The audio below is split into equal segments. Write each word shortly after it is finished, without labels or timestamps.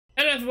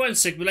Hello everyone,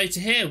 Sigmulator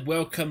here.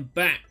 Welcome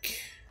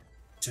back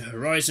to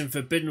Horizon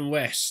Forbidden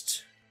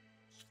West.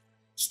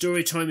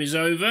 Story time is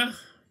over.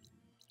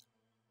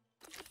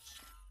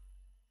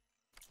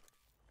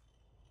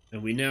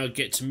 And we now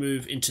get to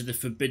move into the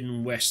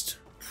Forbidden West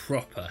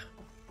proper.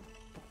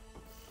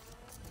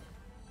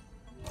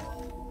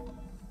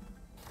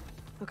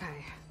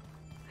 Okay,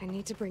 I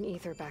need to bring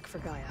Aether back for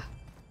Gaia.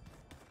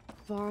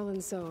 Varl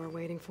and Zoe are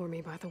waiting for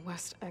me by the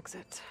west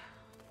exit.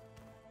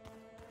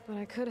 But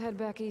I could head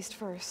back east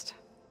first.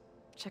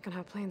 Check on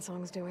how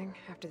Plainsong's doing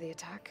after the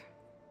attack.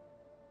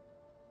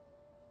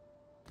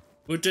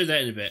 We'll do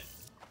that in a bit.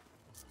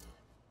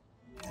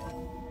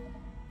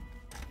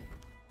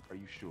 Are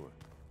you sure?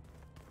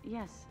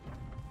 Yes.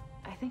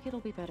 I think it'll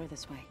be better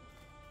this way.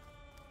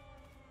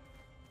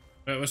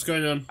 Right, what's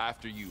going on?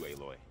 After you,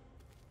 Aloy.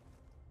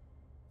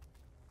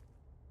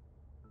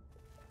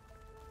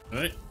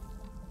 Alright.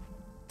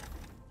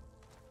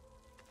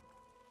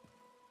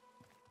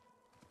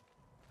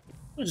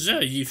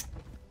 Zoe, you've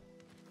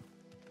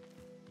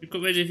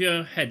got rid of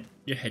your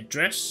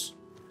headdress?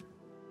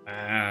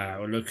 Ah,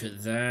 well, look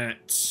at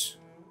that.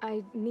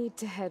 I need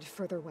to head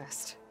further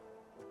west.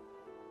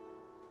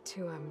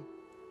 To,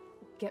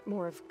 get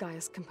more of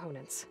Gaia's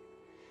components.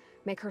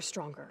 Make her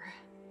stronger.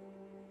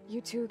 You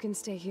two can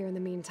stay here in the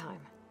meantime.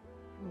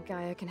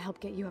 Gaia can help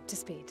get you up to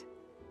speed.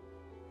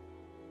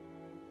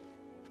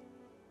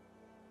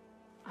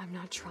 I'm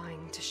not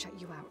trying to shut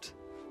you out.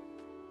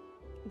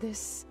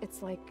 It's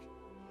like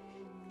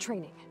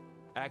training.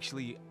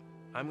 Actually,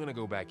 I'm gonna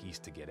go back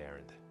east to get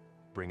Erend.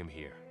 Bring him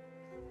here.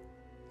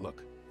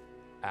 Look,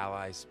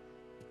 allies,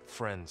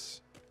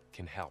 friends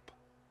can help.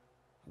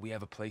 We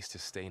have a place to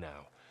stay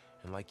now.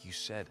 And like you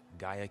said,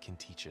 Gaia can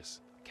teach us,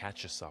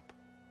 catch us up.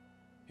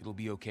 It'll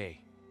be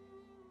okay.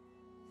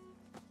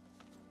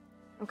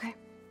 Okay.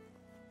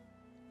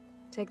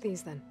 Take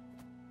these then.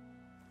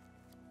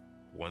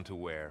 One to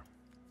wear,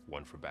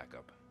 one for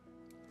backup.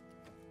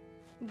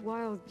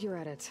 While you're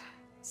at it,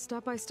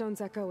 stop by Stone's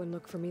Echo and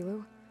look for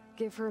Milu.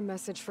 Give her a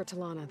message for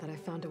Talana that I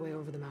found a way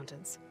over the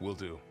mountains. Will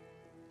do.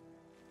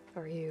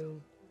 Are you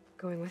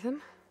going with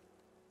him?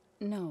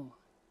 No.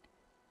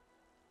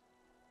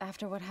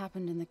 After what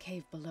happened in the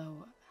cave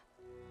below,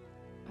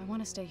 I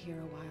want to stay here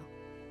a while.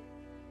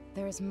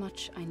 There is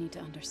much I need to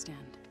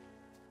understand.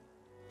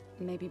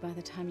 Maybe by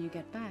the time you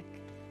get back,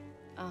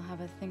 I'll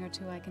have a thing or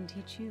two I can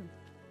teach you.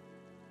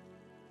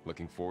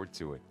 Looking forward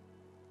to it.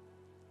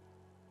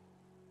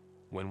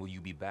 When will you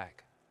be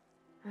back?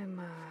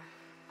 I'm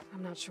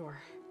not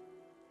sure.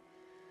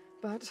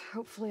 But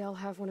hopefully I'll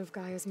have one of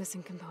Gaia's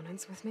missing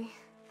components with me.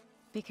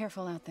 Be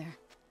careful out there.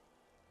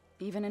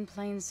 Even in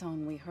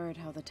Plainsong, we heard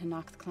how the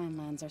Tenakth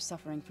clanlands are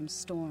suffering from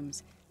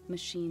storms,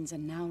 machines,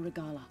 and now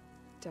Regalla.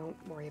 Don't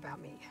worry about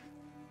me.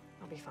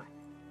 I'll be fine.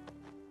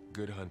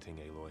 Good hunting,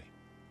 Aloy.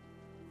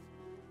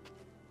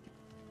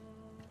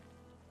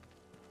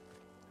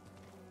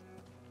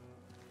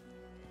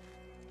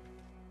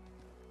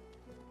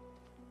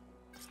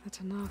 The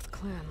Tenakth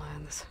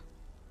clanlands.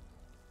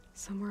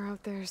 Somewhere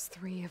out there's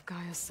 3 of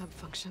Gaia's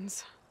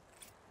subfunctions.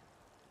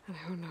 And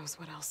who knows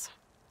what else.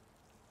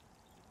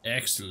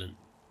 Excellent.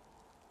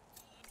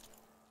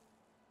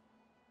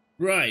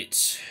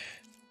 Right.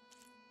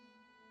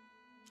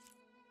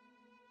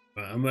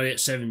 I'm only at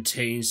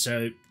 17,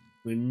 so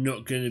we're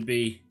not going to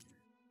be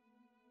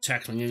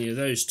tackling any of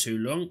those too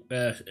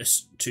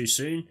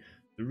soon.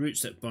 The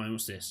routes that bind,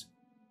 what's this?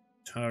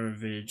 Tara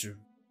village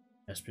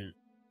has been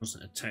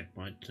wasn't attacked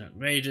by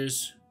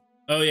raiders.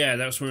 Oh yeah,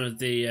 that was one of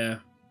the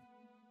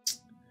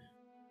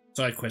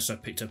side quests I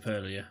picked up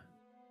earlier.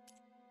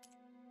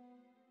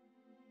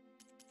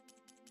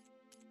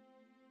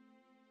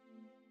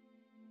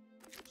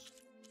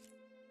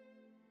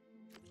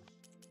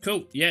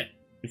 Cool, yeah,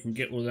 we can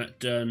get all that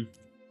done.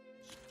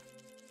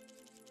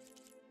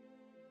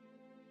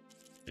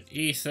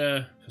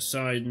 Aether,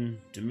 Poseidon,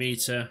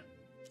 Demeter,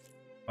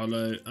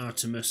 Apollo,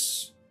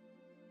 Artemis.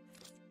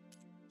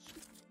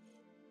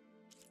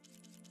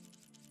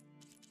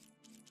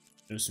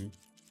 There's some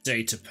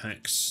data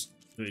packs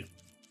that we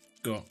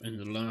got in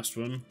the last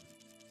one.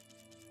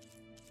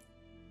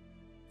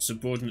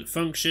 Subordinate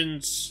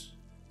functions.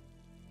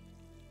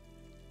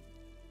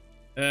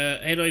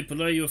 Aloy,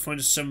 below you will find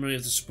a summary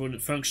of the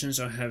subordinate functions.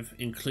 I have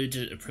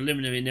included a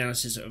preliminary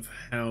analysis of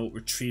how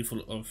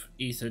retrieval of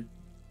Aether,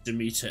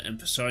 Demeter and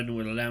Poseidon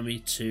will allow me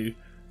to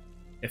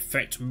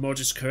effect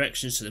modest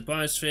corrections to the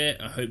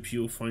biosphere. I hope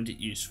you will find it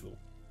useful.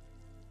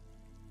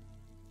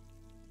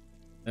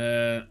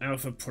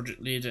 Alpha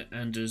Project Leader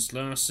Anders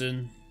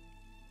Larsen.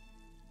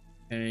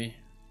 Okay.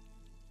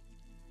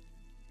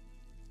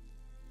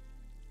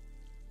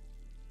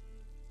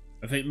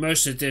 I think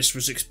most of this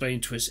was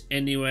explained to us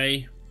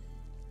anyway.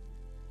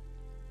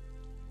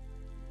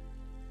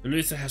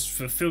 Eluther has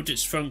fulfilled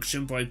its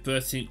function by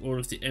birthing all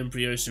of the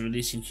embryos and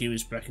releasing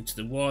humans back into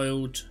the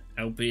wild,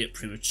 albeit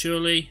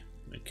prematurely.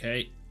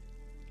 Okay.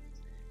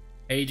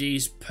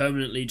 Hades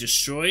permanently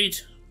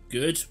destroyed.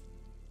 Good.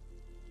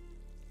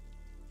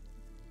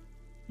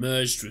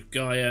 Merged with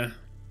Gaia.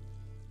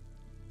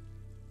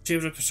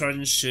 Activity of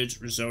Poseidon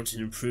should result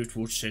in improved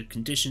watershed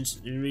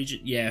conditions in the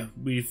region. Yeah,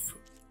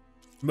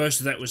 most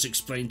of that was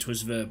explained to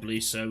us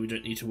verbally, so we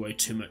don't need to worry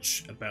too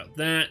much about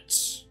that.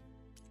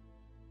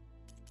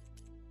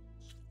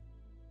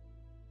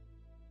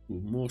 Ooh,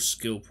 more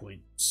skill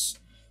points.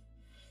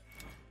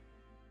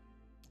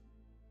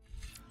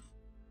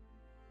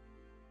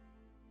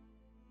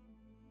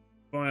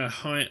 Fire a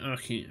high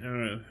arcing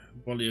arrow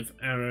volley of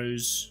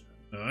arrows.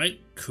 Alright,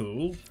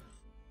 cool.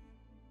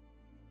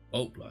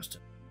 Bolt blaster.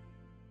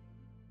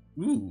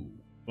 Ooh,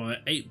 fire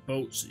 8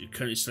 bolts at your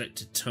currently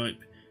selected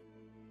type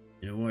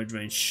in a wide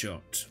range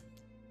shot.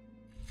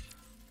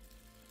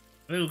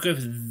 I think we'll go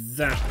for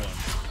that one.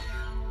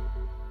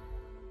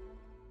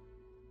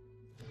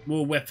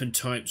 More weapon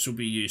types will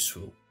be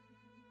useful.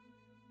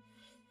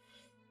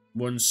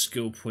 1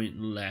 skill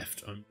point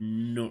left. I'm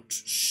not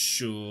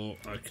sure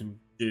I can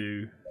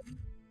do.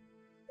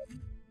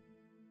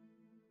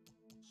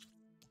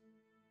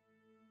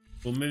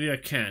 Or maybe I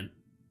can.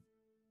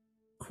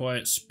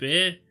 Quiet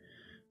Spear.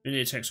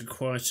 Many attacks are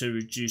quieter,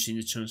 reducing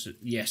the chance of...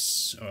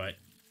 Yes, alright.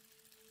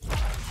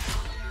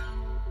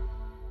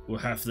 We'll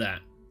have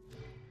that.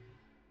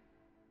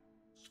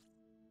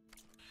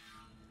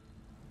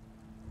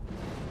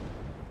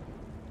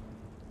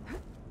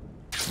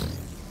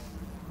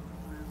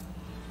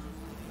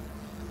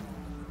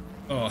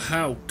 Oh,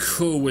 how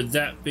cool would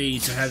that be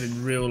to have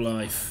in real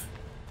life?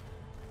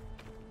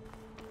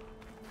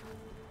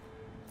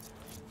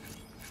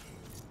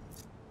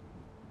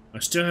 I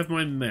still have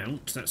my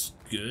mount, that's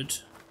good.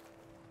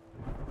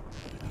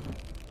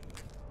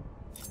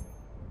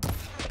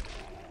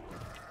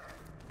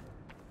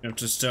 I have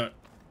to start.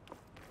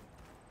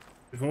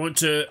 If I want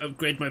to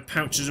upgrade my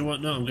pouches and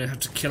whatnot, I'm going to have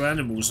to kill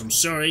animals. I'm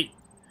sorry.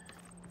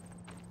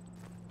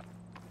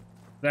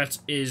 That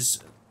is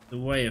the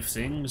way of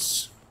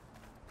things.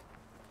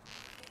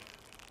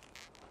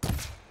 Make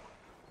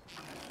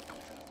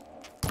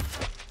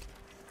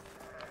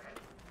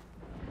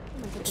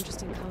an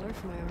interesting color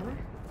for my armor.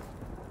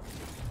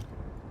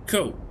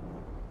 Cool.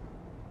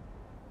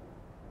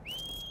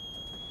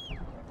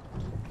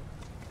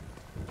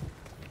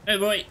 Hey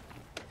boy.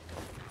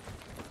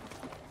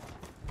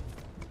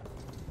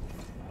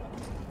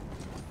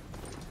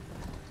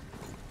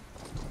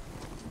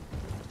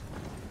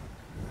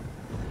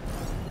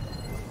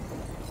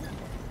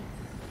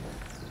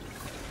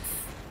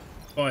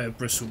 Fire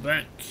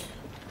bristleback.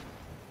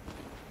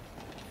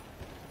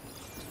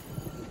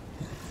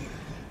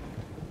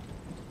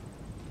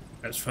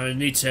 That's fine. I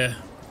need to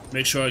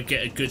make sure I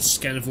get a good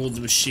scan of all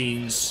the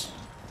machines.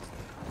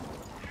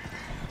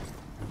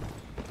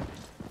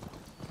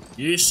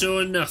 You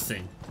saw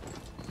nothing.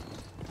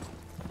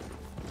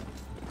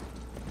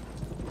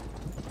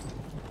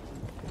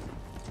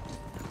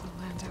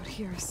 The land out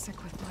here is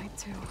sick with blight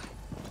too.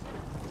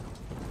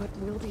 But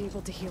we'll be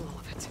able to heal all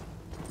of it.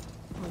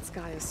 Once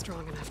Gaia is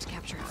strong enough to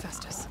capture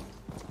Hephaestus.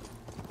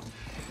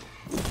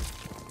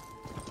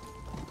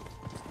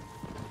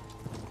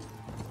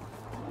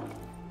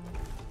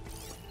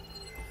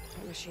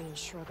 That machine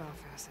shrug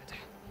off acid.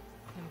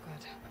 No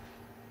good.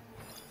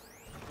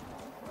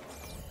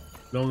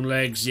 Long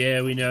legs,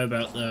 yeah, we know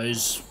about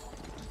those.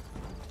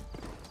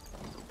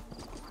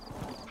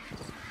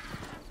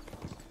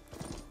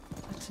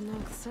 The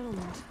Tanakh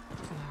settlement.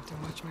 Gonna have to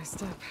watch my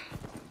step.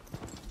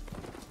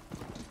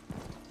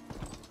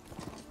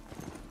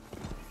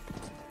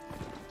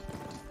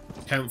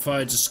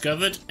 Campfire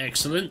discovered,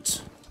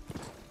 excellent.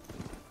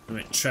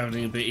 Make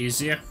travelling a bit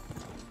easier.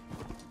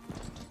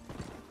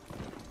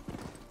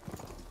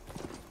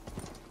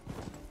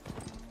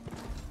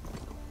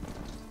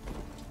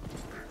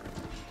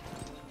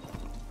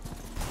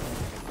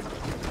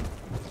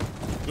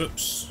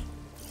 Whoops.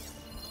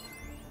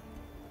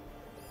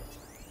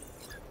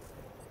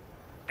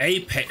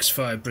 Apex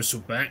fire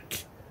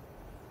bristleback.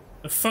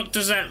 The fuck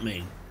does that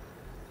mean?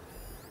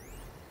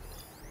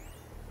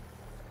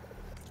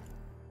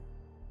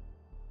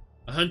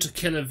 A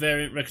hunter-killer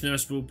variant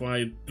recognisable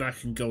by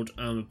black and gold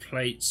armour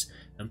plates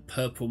and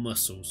purple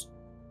muscles.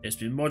 It's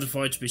been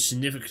modified to be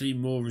significantly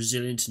more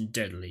resilient and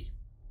deadly.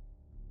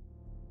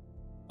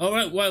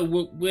 Alright, well,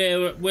 we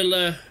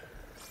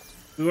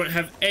won't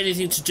have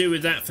anything to do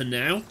with that for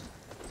now.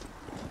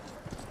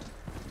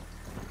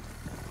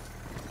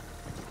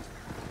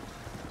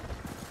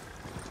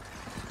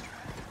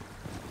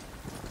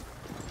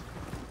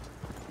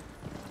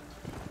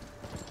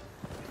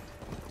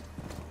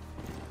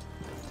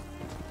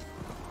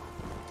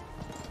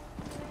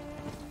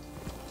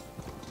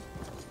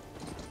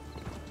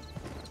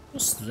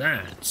 What's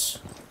that?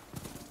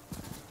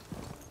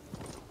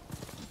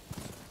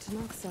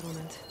 Tanakh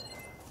settlement.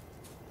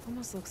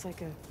 Almost looks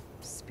like a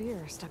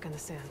spear stuck in the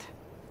sand.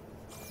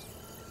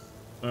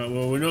 Alright,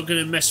 well, we're not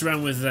going to mess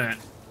around with that.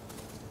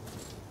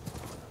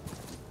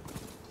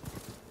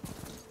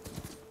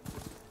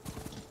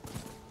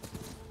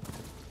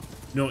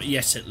 Not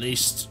yet, at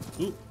least.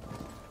 Ooh.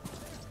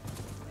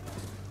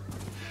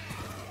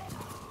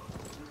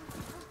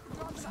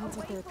 Sounds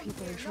like there are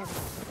people in trouble.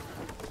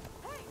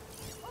 Hey!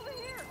 Over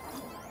here!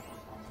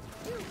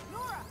 You,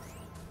 Nora!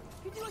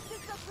 Can you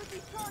assist us with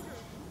these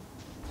chargers?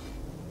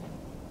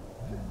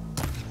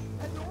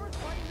 And Nora's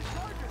fighting the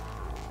chargers!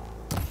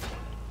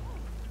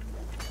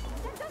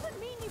 That doesn't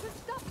mean you can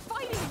stop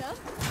fighting them!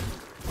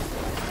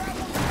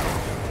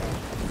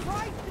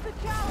 Rise to the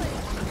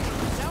challenge!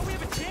 Now we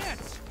have a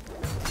chance!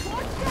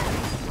 Watch them!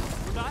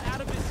 We're not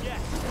out of this yet.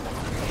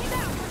 Aim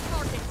out for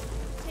targets!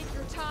 Take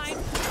your time!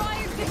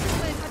 Fire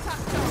discipline,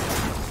 Hatakto!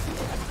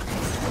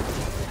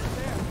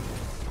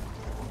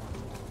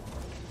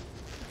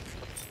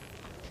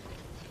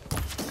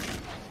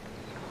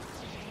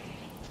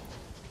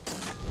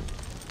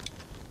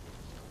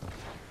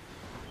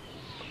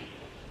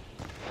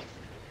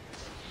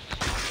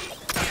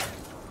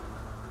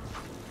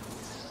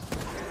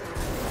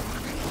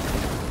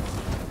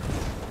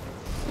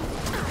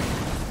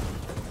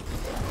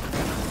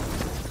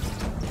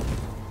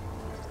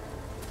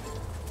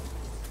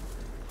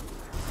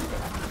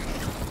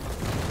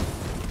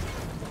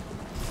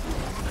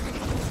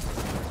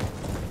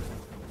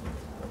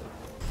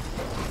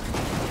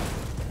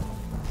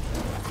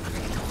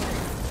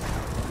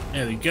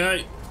 There we go.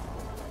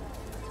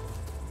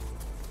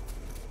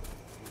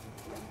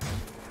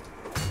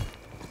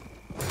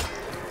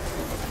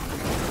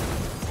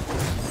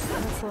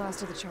 That's the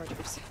last of the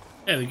chargers.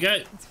 There we go.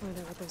 Let's find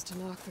out what those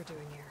Tenakth are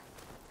doing here.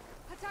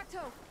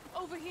 Hatakto,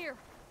 over here!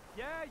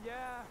 Yeah,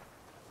 yeah.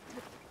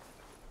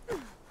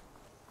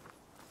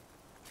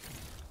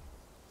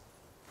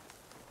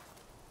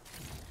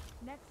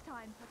 Next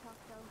time,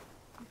 Hatakto,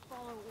 you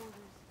follow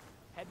orders.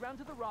 Head round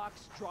to the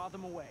rocks, draw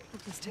them away.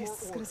 Hope this Your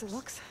tastes as good as it orders.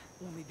 looks.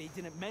 Only they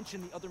didn't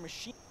mention the other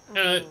machine.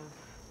 Hello.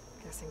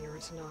 Guessing you're a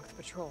Tenakth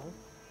patrol.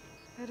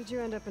 How did you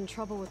end up in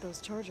trouble with those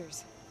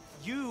chargers?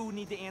 You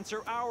need to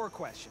answer our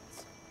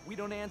questions. We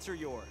don't answer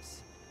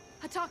yours.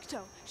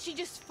 Hatakto, she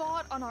just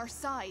fought on our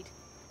side.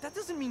 That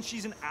doesn't mean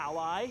she's an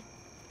ally.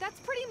 That's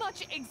pretty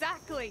much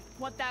exactly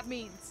what that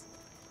means.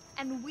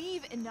 And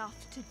we've enough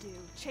to do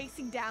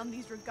chasing down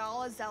these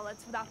Regalla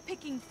zealots without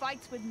picking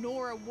fights with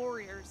Nora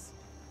warriors.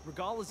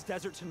 Regala's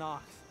desert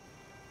Tenakth.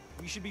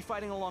 We should be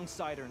fighting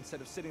alongside her instead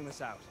of sitting this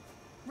out.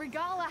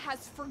 Regalla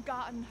has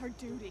forgotten her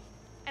duty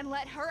and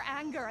let her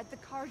anger at the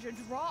Carja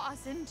draw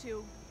us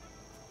into.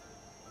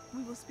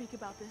 We will speak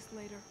about this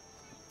later.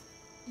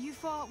 You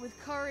fought with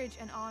courage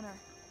and honor.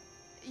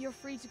 You're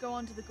free to go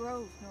on to the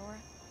Grove, Nora.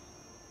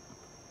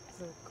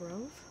 The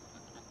Grove?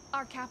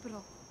 Our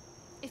capital.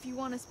 If you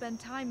want to spend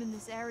time in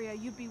this area,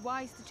 you'd be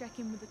wise to check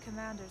in with the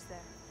commanders there.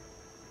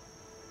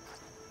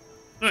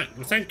 Right,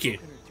 well, thank you.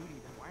 Her duty,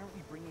 then why aren't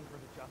we bringing her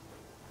to justice?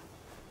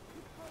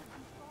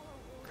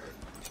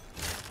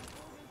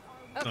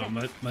 Okay.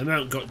 Oh, my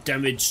mount got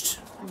damaged.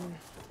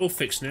 All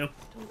fixed now.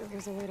 Don't think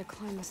there's a way to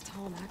climb this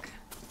tall neck.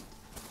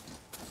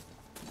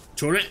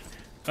 Tornek.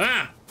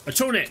 Ah! A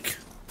Tornek!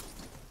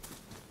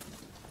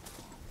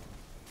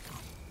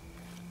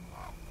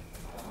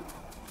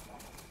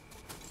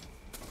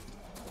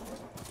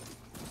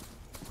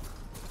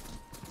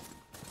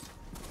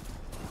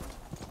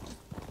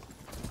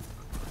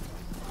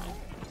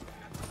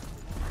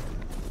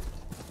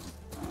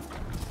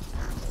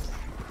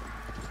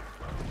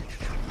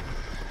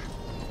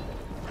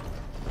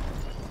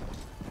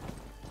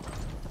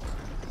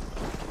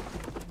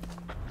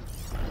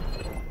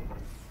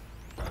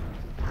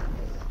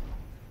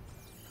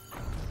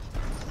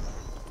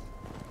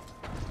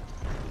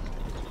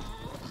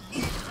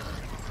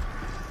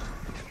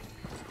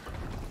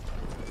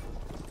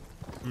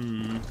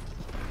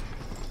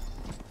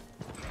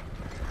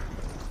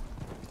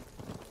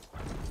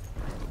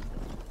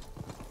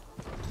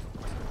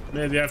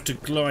 Maybe I have to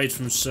glide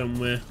from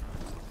somewhere.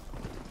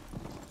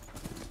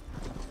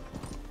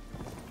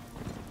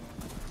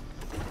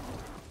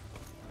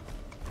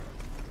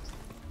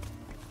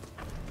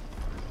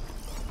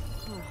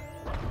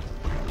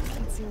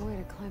 Can't see a way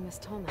to climb this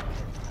tall neck.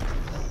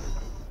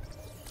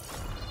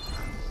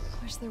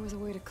 Wish there was a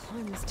way to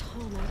climb this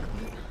tall neck,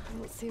 but I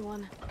don't see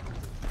one.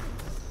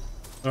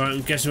 Alright,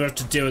 I'm guessing we'll have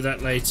to deal with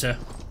that later.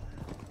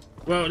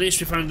 Well, at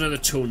least we found another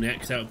tall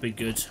neck. That would be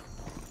good.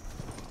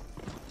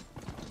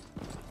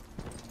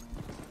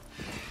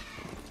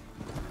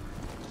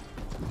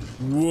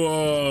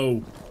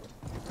 Whoa!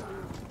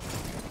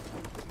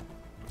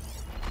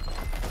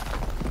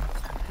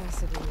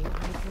 Passively, you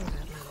right through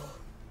that metal.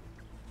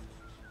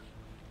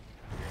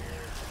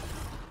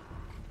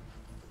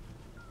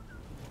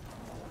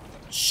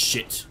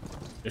 Shit.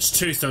 There's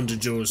two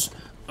Thunderjaws.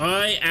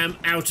 I am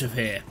out of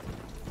here.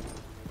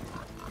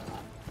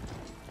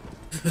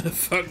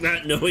 Fuck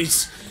that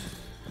noise.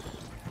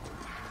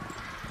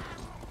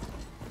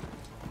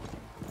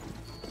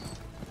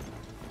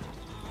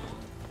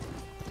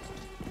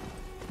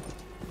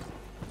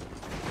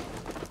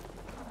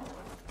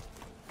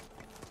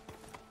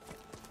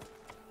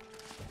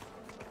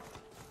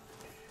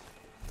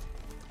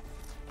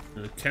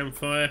 Another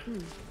campfire.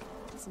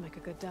 This'll make a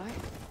good dye.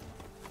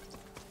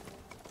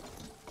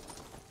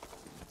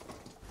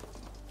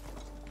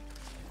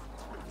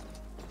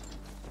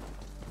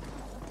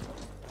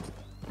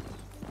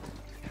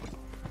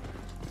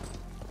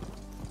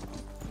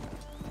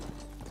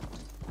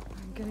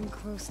 I'm getting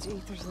close to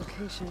Aether's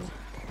location.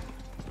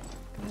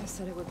 Gaia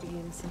said it would be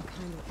in some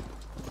kind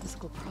of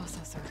physical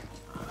processor.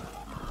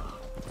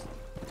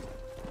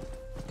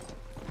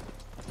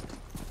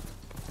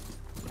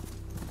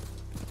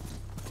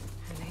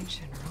 An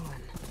ancient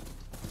ruin.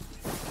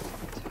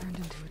 Turned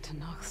into a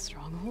Tenakth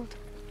stronghold?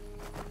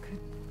 Could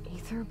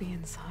Aether be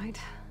inside?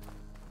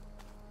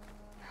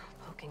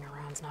 Poking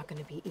around's not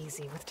going to be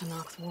easy with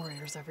Tenakth's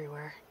warriors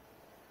everywhere.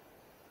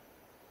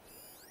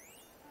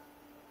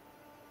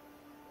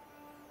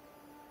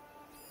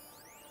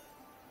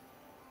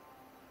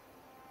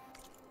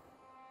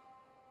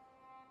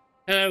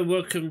 Hello,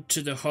 welcome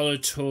to the holo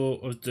tour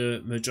of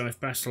the Modrive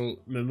Battle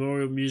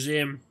Memorial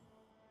Museum.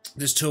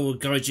 This tour will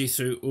guide you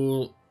through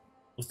all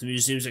of the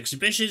museum's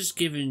exhibitions,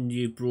 giving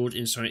you broad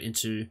insight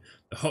into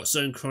the Hot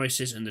Zone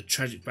crisis and the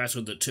tragic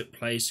battle that took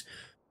place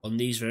on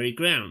these very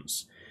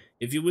grounds.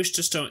 If you wish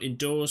to start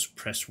indoors,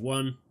 press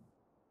 1.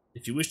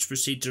 If you wish to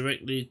proceed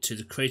directly to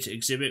the crater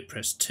exhibit,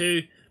 press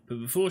 2. But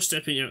before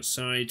stepping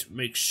outside,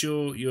 make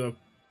sure you are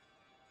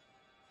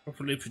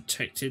properly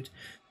protected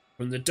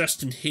from the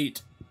dust and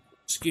heat,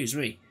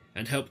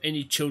 and help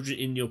any children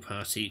in your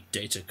party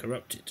data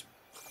corrupted.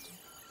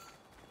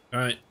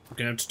 Alright, we're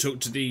going to have to talk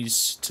to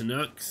these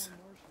Tenakth.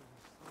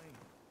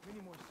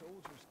 Many more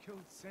soldiers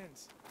killed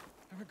since.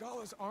 And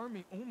Regala's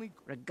army only...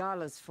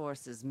 Regala's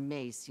forces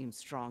may seem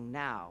strong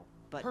now,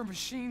 but... Her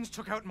machines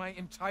took out my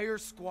entire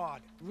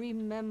squad.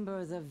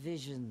 Remember the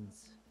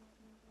visions.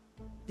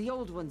 The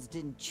old ones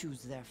didn't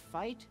choose their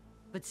fight,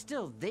 but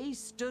still they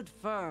stood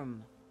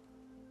firm.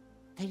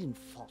 They didn't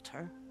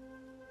falter.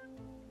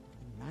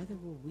 And neither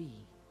will we.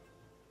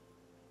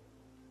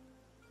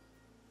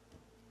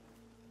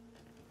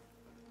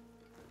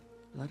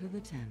 Blood of the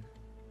Ten.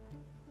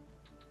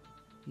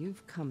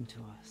 You've come to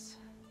us.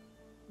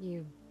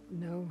 You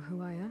know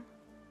who I am?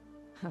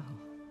 Oh,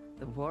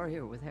 the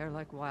warrior with hair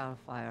like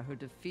wildfire who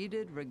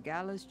defeated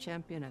Regala's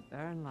champion at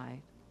Barren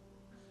Light.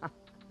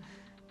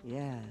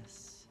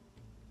 Yes,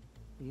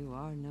 you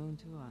are known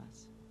to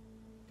us.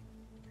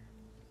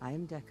 I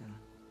am Dekka,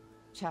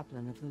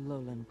 chaplain of the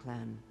Lowland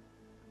clan.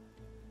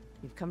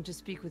 You've come to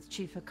speak with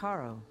Chief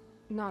Hekarro.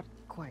 Not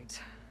quite.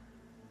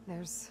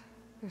 There's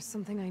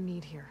something I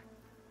need here.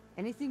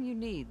 Anything you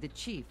need, the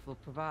chief will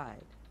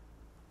provide.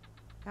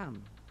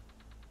 Come.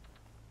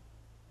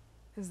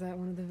 Is that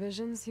one of the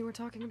visions you were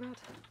talking about?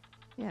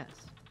 Yes.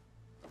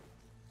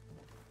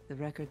 The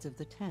records of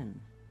the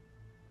Ten.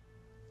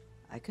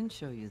 I can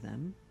show you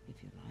them,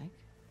 if you like.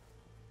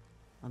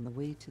 On the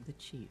way to the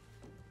chief.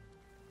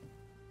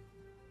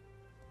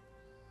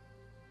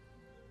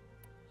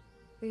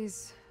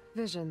 These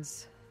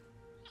visions,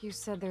 you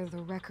said they're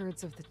the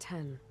records of the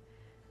Ten.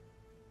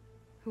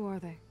 Who are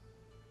they?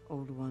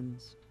 Old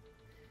ones.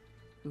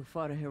 Who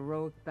fought a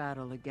heroic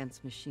battle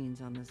against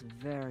machines on this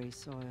very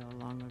soil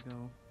long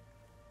ago.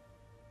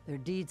 Their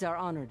deeds are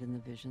honored in the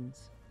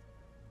visions.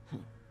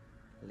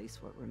 At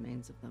least what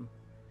remains of them.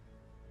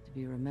 To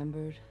be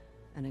remembered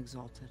and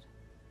exalted.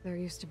 There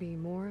used to be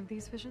more of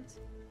these visions?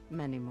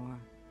 Many more.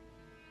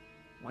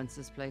 Once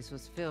this place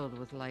was filled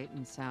with light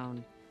and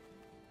sound.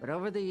 But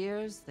over the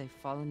years, they've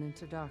fallen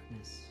into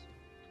darkness.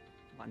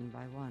 One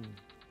by one.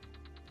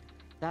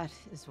 That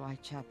is why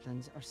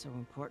chaplains are so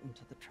important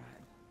to the tribe.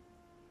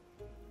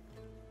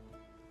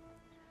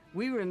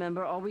 We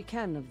remember all we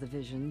can of the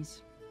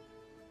visions.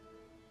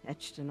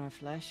 Etched in our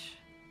flesh.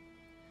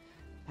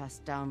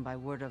 Passed down by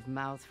word of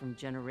mouth from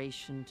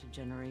generation to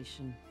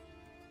generation.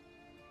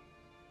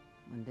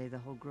 One day the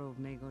whole grove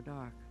may go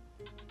dark.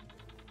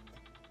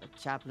 But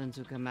chaplains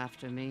who come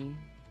after me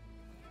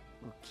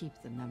will keep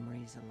the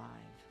memories alive.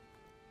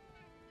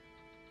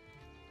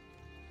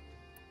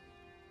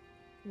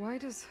 Why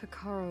does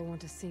Hekarro want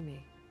to see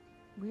me?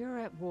 We are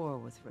at war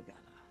with Regala.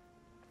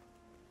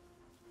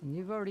 And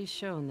you've already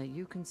shown that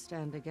you can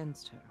stand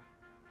against her.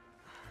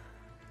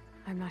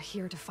 I'm not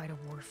here to fight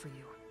a war for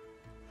you.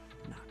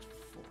 Not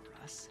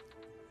for us.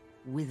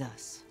 With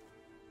us.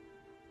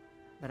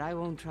 But I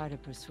won't try to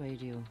persuade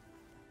you.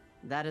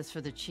 That is for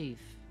the chief.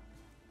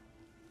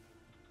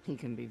 He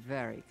can be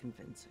very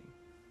convincing.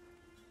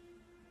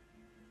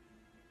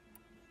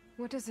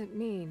 What does it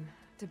mean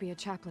to be a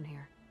chaplain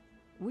here?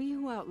 We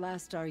who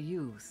outlast our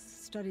youth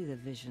study the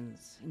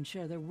visions and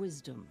share their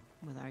wisdom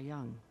with our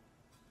young.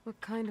 What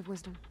kind of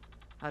wisdom?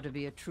 How to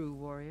be a true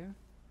warrior.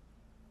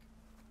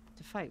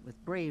 To fight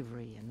with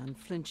bravery and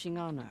unflinching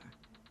honor.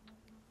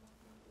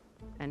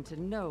 And to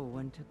know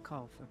when to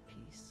call for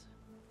peace.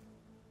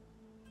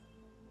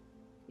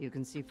 You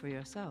can see for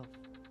yourself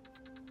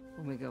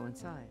when we go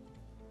inside.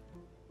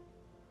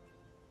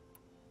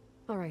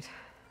 All right,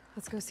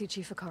 let's go see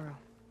Chief Hekarro.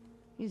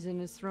 He's in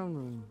his throne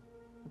room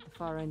at the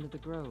far end of the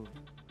grove.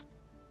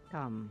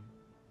 Come.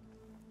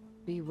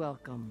 Be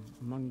welcome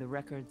among the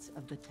records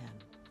of the Ten.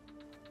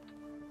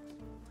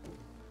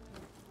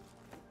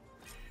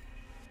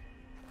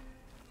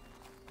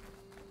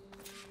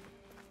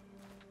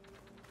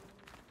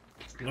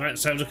 Alright,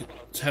 let's have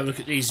a look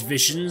at these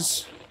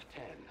visions.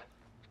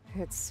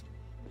 It's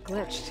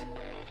glitched.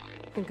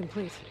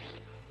 Incomplete.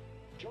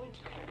 Joint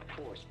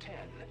Force 10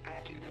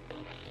 active.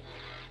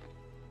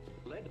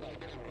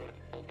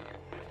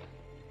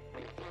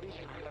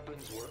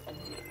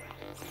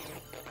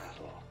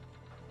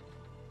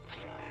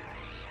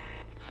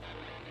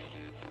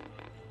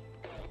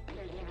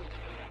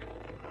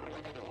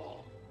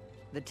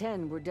 The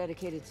 10 were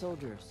dedicated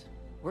soldiers,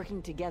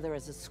 working together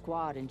as a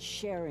squad and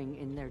sharing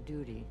in their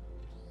duty.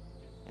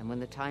 And when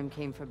the time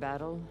came for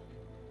battle,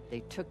 they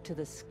took to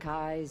the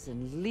skies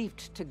and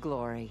leaped to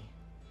glory.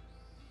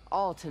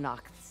 All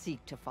Tenakth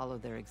seek to follow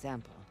their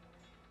example.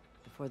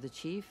 For the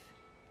chief,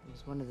 it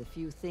was one of the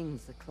few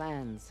things the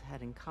clans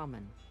had in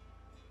common.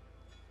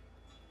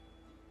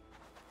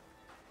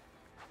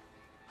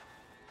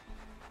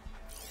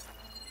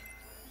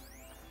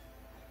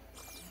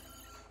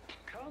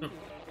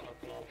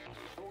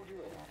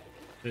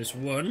 There's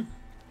one.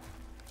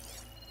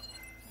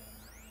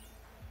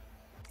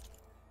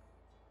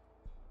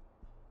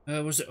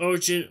 Was the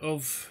origin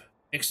of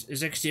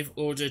Executive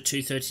Order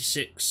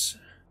 236?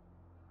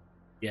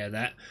 Yeah,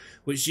 that.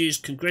 Which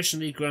used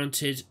congressionally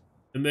granted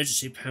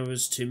emergency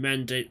powers to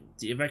mandate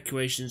the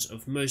evacuations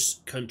of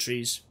most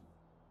counties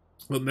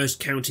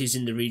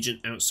in the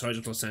region outside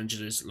of Los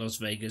Angeles, Las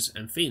Vegas,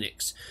 and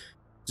Phoenix.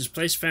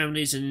 Displaced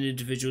families and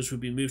individuals would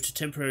be moved to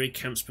temporary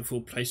camps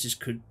before places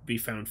could be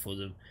found for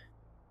them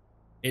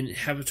in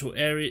habitable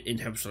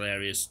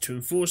areas. To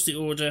enforce the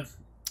order,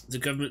 the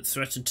government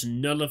threatened to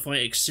nullify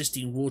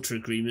existing water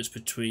agreements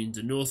between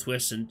the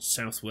Northwest and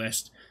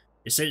Southwest,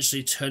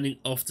 essentially turning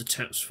off the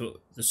taps for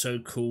the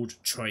so-called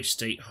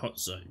Tri-State Hot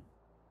Zone.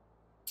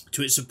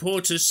 To its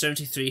supporters,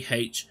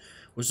 73H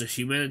was a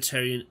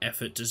humanitarian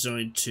effort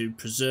designed to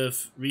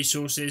preserve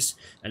resources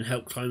and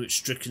help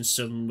climate-stricken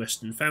southern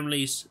western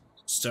families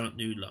start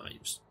new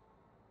lives.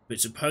 For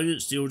its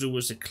opponents, the order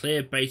was a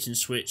clear bait and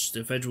switch.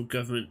 The federal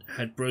government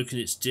had broken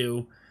its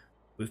deal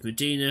with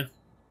Medina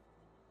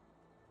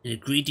in a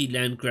greedy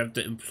land grab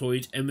that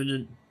employed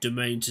eminent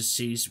domain to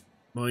seize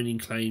mining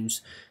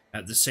claims.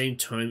 At the same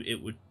time,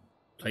 it would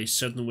place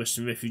southern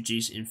western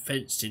refugees in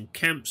fenced-in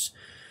camps,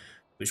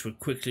 which were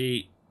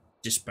quickly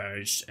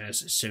disparaged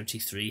as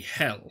 73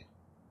 Hell,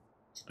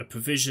 a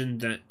provision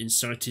that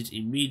incited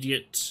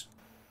immediate...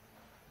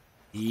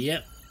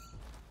 Yep.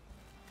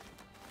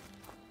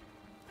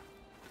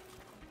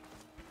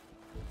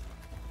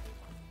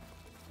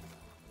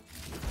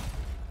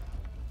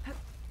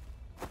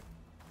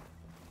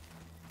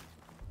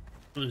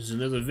 Oh, there's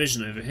another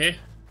vision over here.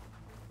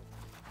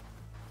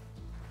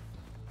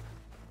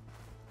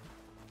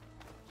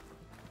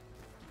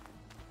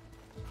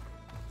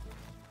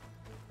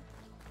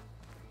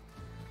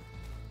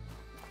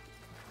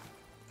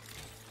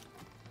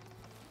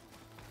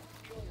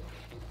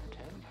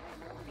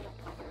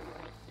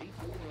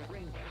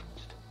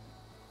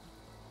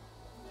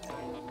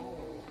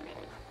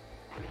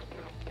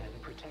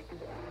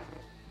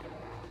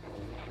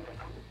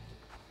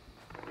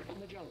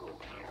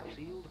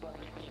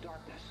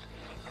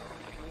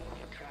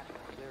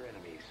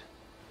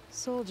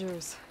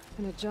 Soldiers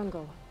in a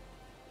jungle.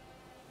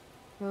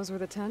 Those were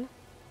the 10?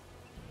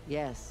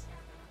 Yes.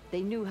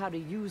 They knew how to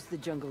use the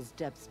jungle's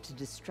depths to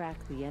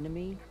distract the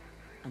enemy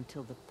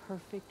until the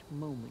perfect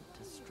moment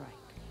to strike.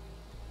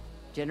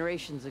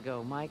 Generations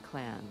ago, my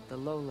clan, the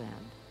Lowland,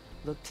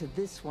 looked to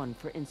this one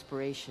for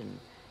inspiration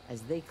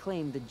as they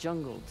claimed the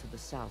jungle to the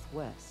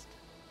southwest.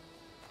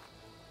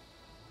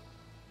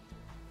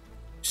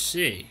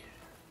 See.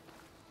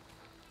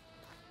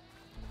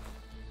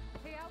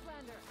 Hey,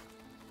 Outlander.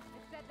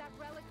 It said that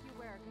relic you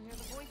wear can hear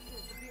the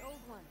voices of the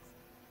old ones.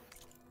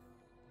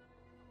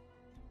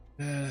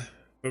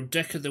 From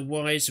Decker, the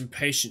wise and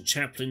patient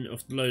chaplain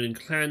of the Lowland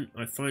clan,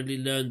 I finally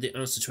learned the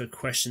answer to a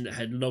question that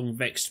had long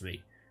vexed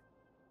me.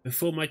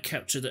 Before my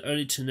capture, the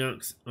only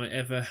Tenakth I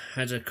ever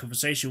had a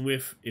conversation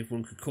with, if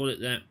one could call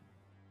it that,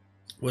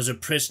 was a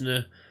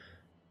prisoner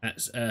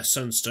at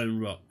Sunstone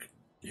Rock,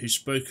 who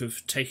spoke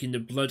of taking the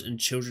blood and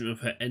children of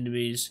her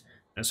enemies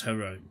as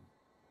her own.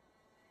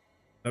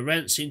 Her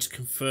rant seemed to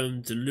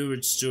confirm the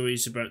lurid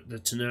stories about the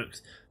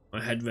Tenakth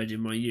I had read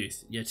in my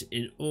youth, yet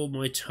in all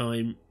my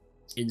time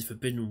in the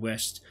Forbidden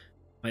West,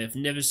 I have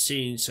never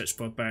seen such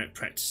barbaric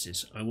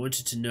practices. I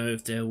wanted to know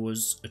if there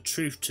was a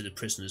truth to the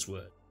prisoner's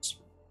words.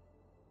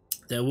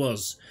 There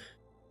was.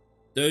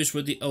 Those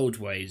were the old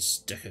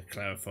ways, Decker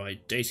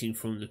clarified, dating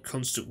from the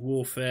constant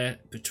warfare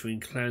between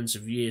clans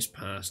of years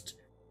past.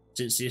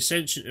 Since the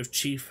ascension of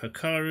Chief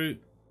Hikaru,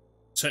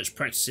 such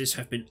practices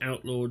have been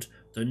outlawed,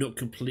 though not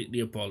completely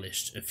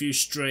abolished. A few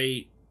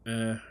stray,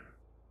 and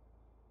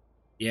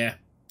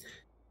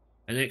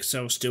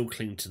exiles still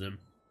cling to them.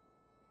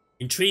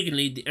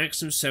 Intriguingly, the acts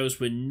themselves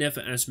were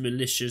never as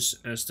malicious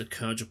as the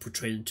Carja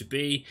portrayed them to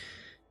be.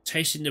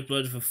 Tasting the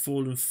blood of a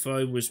fallen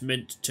foe was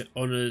meant to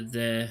honour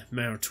their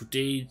marital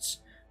deeds,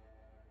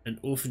 and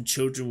orphan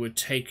children were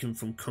taken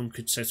from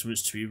conquered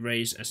settlements to be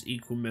raised as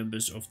equal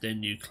members of their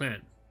new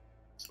clan,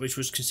 which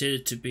was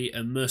considered to be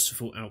a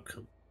merciful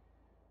outcome.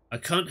 I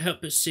can't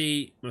help but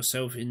see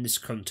myself in this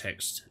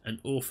context, an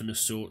orphan of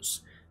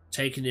sorts,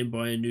 taken in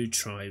by a new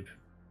tribe.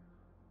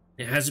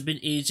 It hasn't been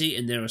easy,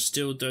 and there are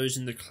still those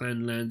in the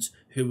clan lands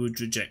who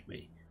would reject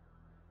me.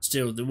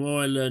 Still, the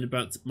more I learn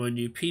about my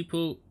new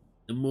people,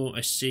 the more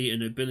I see a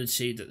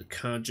nobility that the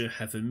Carja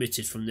have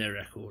omitted from their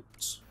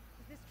records.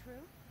 Is this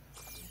true?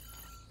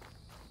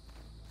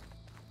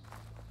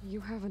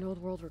 You have an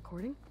old world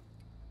recording?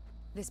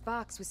 This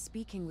box was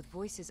speaking with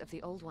voices of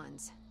the old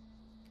ones.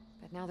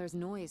 But now there's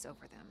noise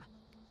over them.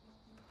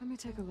 Let me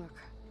take a look.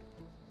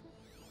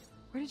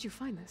 Where did you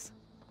find this?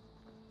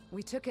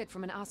 We took it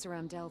from an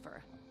Oseram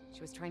Delver.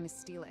 She was trying to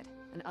steal it,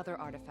 and other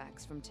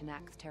artifacts from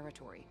Tenakth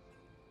territory.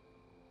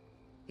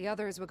 The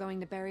others were going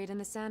to bury it in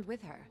the sand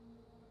with her.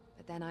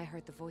 But then I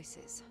heard the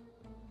voices.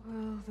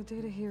 Well, the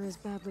data here is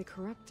badly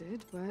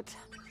corrupted, but...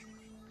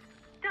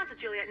 Delta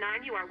Juliet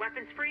 9, you are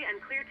weapons free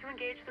and clear to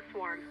engage the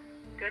swarm.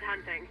 Good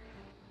hunting.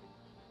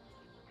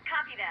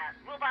 Copy that.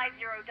 We'll buy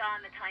Zero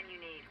Dawn the time you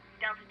need.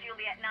 Delta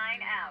Juliet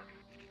 9 out.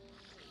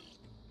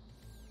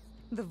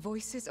 The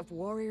voices of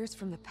warriors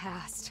from the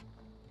past.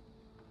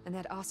 And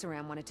that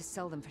Oseram wanted to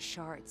sell them for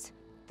shards.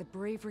 The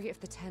bravery of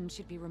the Ten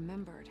should be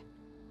remembered.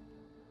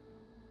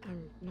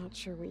 I'm not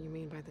sure what you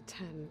mean by the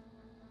Ten.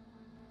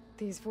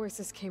 These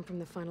voices came from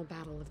the final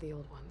battle of the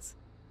Old Ones.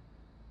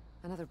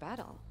 Another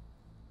battle?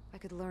 I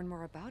could learn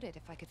more about it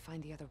if I could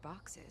find the other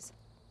boxes.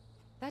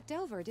 That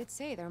Delver did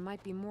say there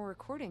might be more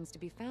recordings to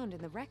be found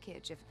in the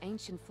wreckage of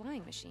ancient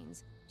flying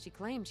machines. She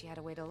claimed she had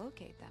a way to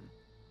locate them.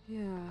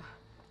 Yeah.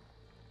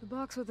 The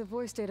box with the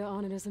voice data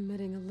on it is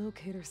emitting a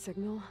locator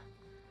signal.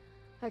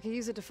 I could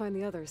use it to find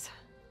the others.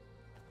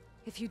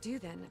 If you do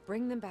then,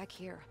 bring them back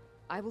here.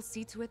 I will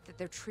see to it that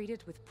they're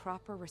treated with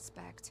proper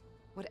respect.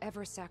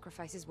 Whatever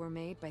sacrifices were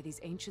made by these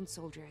ancient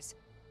soldiers,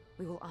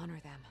 we will honor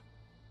them.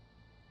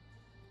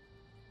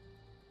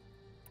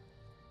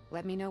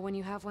 Let me know when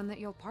you have one that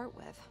you'll part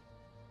with.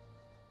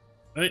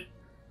 Right.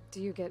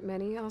 Do you get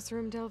many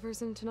Oseram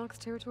Delvers in Tenakth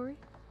territory?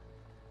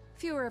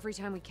 Fewer every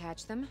time we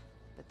catch them,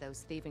 but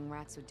those thieving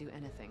rats would do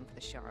anything for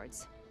the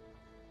shards.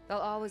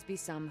 There'll always be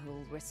some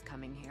who'll risk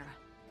coming here.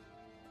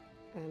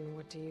 And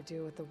what do you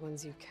do with the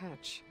ones you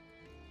catch?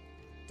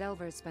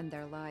 Delvers spend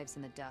their lives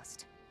in the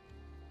dust.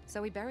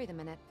 So we bury them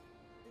in it.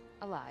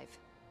 Alive.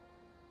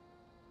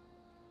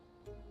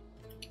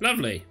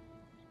 Lovely.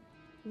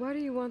 Why do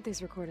you want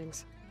these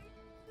recordings?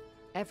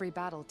 Every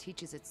battle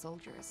teaches its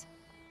soldiers.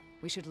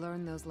 We should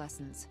learn those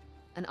lessons,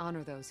 and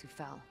honor those who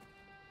fell.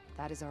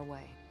 That is our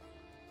way.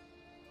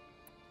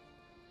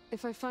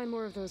 If I find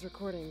more of those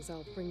recordings,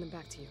 I'll bring them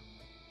back to you.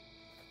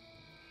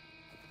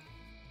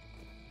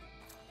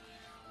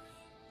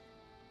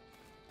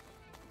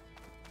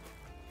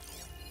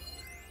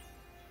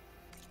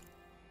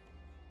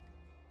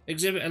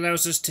 Exhibit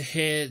allows us to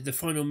hear the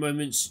final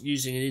moments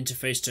using an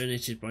interface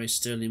donated by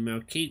Sterling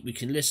Malkeet. We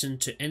can listen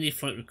to any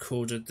flight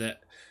recorder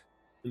that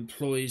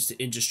employs the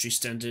industry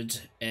standard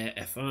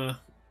AIR-FR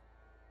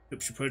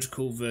encryption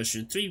protocol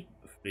version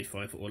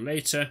 3.5 or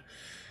later.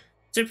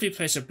 Simply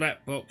place a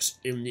black box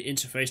in the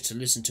interface to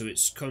listen to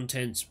its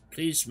contents.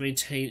 Please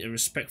maintain a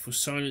respectful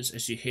silence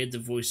as you hear the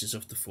voices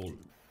of the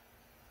fallen.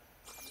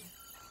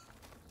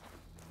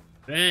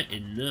 Fair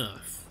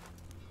enough.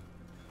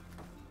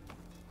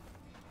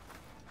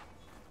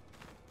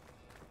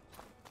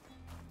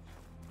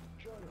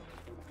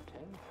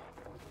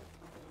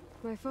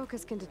 My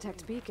focus can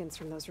detect beacons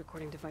from those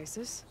recording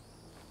devices.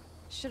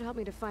 Should help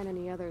me to find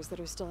any others that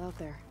are still out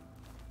there.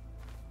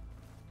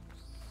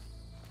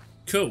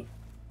 Cool.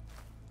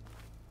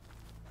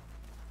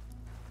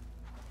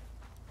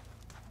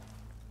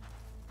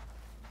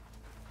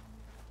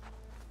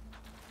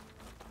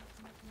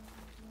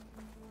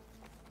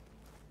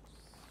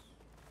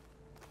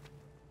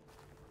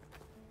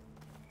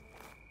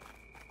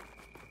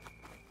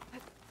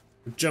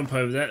 We'll jump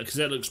over that because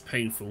that looks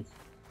painful.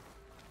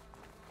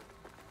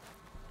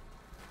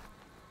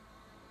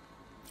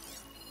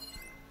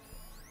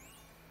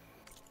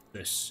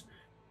 This.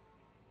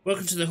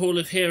 Welcome to the Hall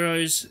of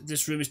Heroes.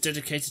 This room is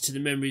dedicated to the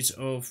memories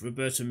of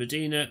Roberto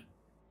Medina,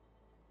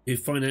 who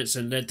financed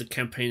and led the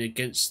campaign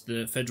against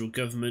the federal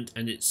government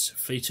and its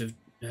fleet of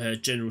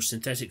General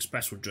Synthetics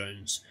battle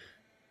drones.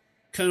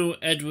 Colonel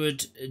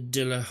Edward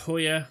de la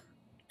Hoya,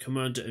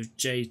 commander of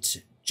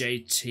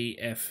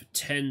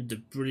JTF-10,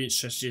 the brilliant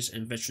strategist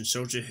and veteran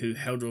soldier who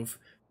held off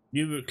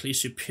numerically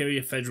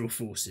superior federal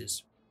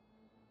forces.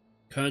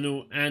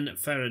 Colonel Anne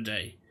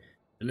Faraday,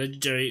 the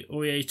legendary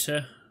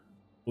orator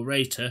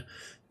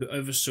who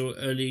oversaw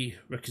early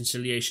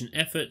reconciliation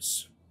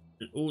efforts,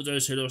 and all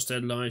those who lost their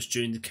lives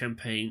during the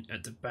campaign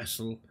at the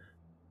Battle of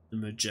the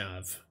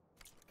Mojave.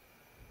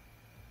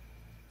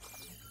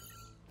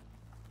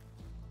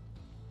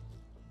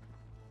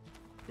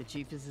 The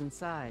chief is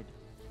inside.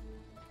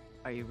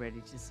 Are you ready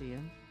to see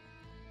him?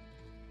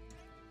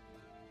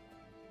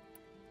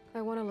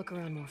 I want to look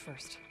around more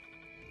first.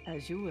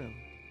 As you will.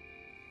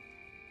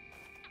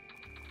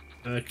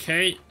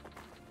 Okay.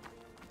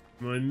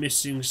 Am I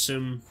missing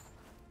some...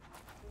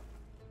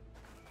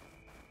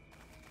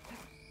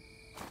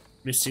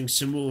 Missing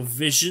some more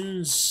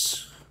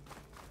visions?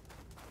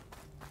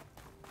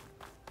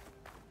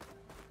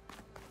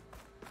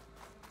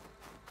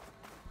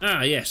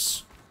 Ah,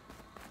 yes.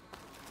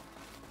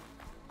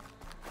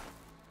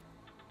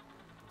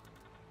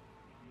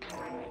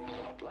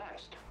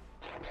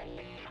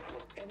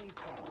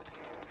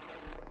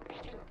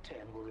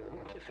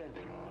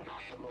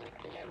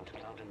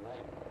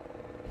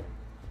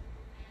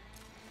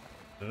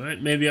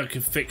 Alright, maybe I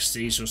can fix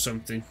these or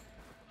something.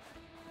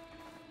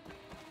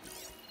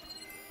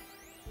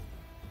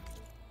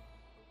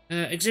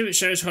 Exhibit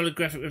shows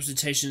holographic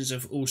representations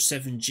of all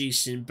 7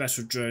 G-Sin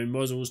battle drone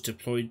models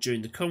deployed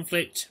during the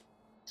conflict.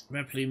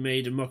 Rapidly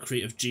made a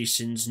mockery of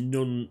G-Sin's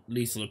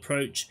non-lethal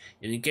approach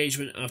in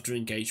engagement after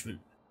engagement.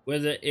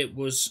 Whether it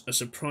was a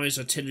surprise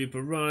artillery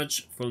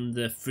barrage from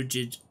the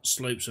frigid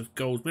slopes of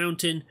Gold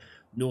Mountain,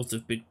 north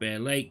of Big Bear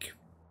Lake,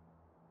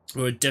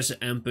 or a desert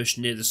ambush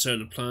near the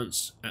solar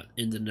plants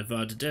in the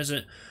Nevada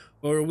desert,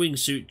 or a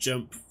wingsuit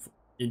jump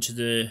into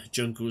the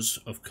jungles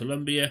of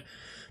Colombia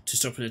to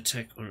stop an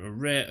attack on a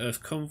rare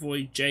Earth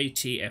convoy,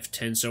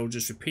 JTF-10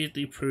 soldiers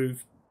repeatedly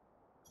prove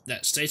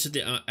that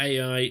state-of-the-art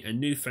AI and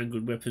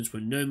newfangled weapons were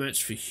no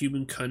match for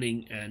human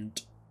cunning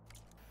and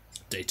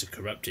data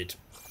corrupted.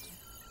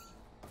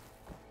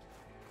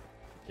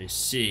 Let's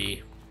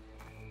see.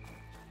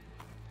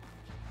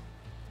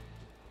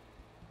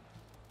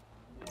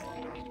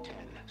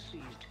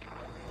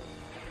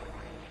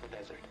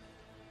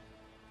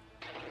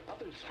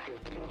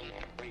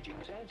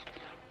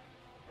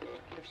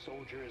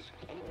 Soldiers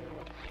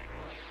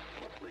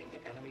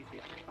enemy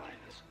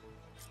lines.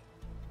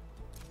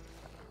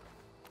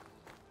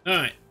 All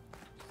right.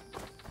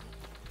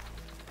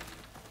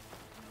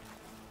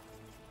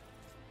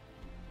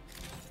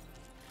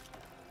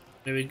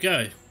 There we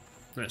go.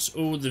 That's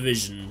all the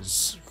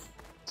visions.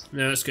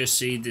 Now let's go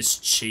see this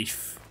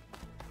chief.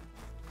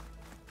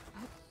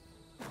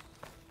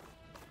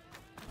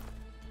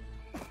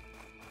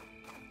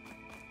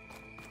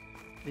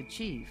 The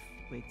chief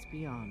waits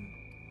beyond.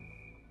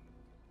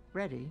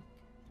 Ready?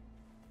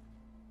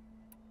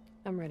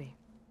 I'm ready.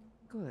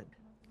 Good.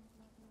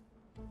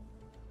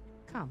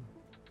 Come.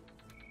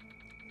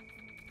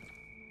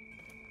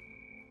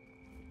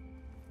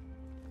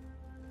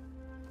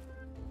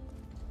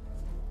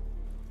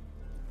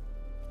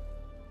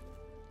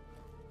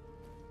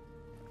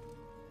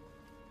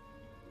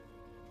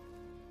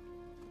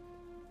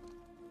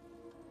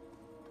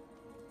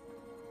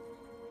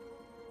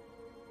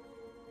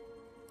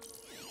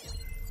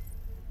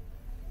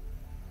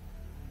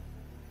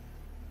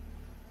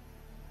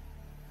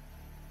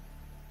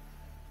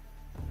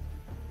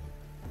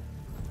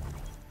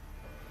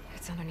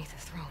 It's underneath the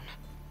throne.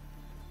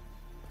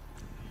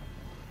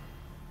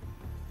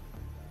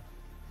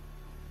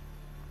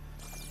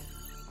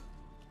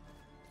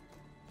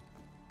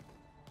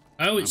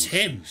 Oh, it's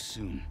him.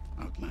 Soon,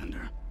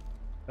 Outlander.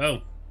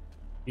 Oh,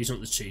 he's not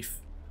the chief.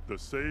 The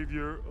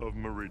savior of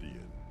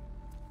Meridian.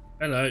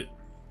 Hello.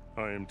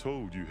 I am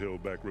told you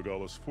held back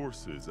Regalla's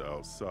forces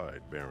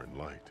outside Barren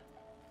Light.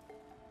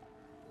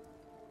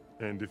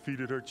 And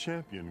defeated her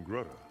champion,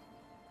 Grutta,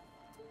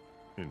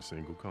 in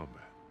single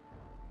combat.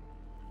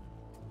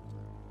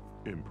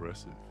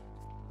 Impressive.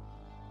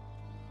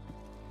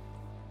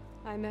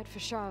 I met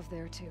Fashav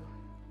there too.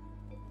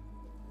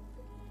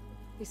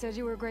 He said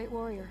you were a great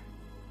warrior.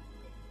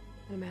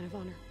 And a man of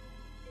honor.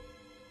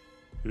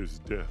 His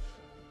death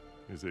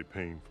is a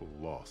painful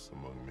loss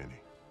among many.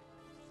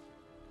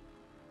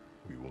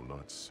 We will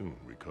not soon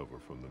recover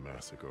from the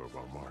massacre of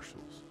our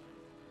marshals.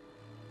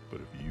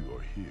 But if you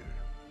are here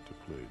to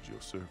pledge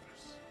your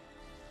service,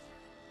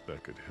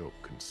 that could help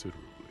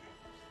considerably.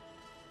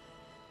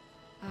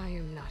 I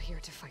am not here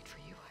to fight for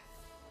you.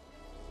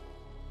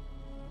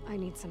 I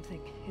need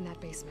something in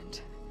that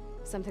basement.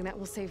 Something that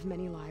will save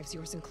many lives,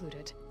 yours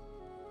included.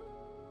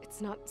 It's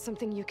not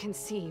something you can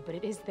see, but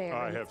it is there.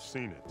 I have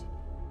seen it.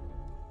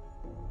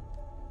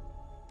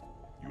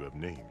 You have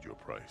named your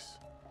price.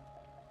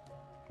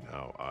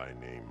 Now I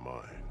name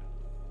mine.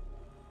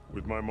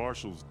 With my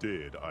marshals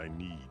dead, I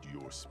need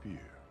your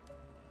spear.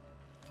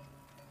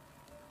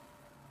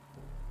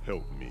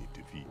 Help me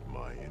defeat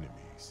my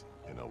enemies,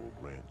 and I will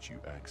grant you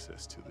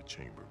access to the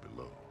chamber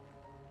below.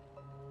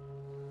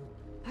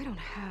 I don't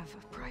have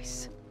a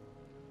price.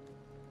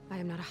 I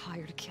am not a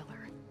hired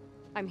killer.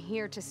 I'm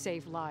here to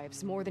save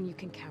lives, more than you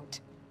can count.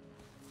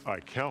 I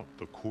count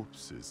the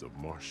corpses of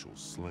marshals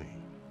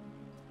slain.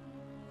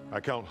 I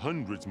count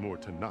hundreds more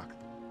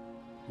Tenakth,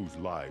 whose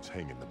lives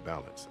hang in the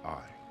balance.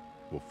 I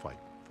will fight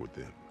for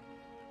them.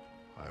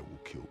 I will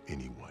kill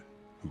anyone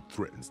who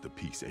threatens the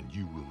peace, and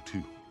you will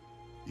too,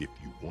 if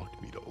you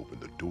want me to open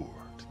the door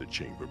to the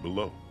chamber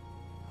below.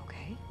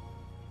 Okay.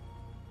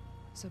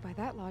 So by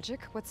that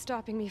logic, what's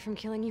stopping me from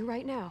killing you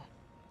right now?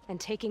 And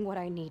taking what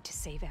I need to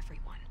save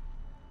everyone?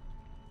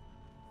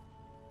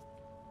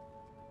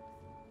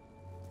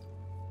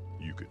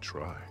 You could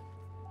try.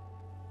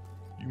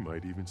 You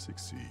might even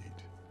succeed.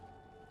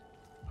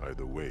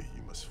 Either way,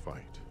 you must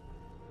fight.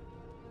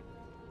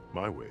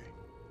 My way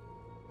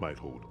might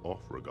hold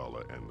off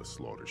Regalla and the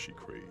slaughter she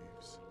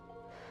craves.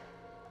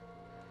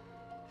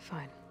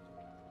 Fine.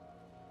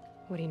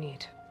 What do you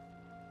need?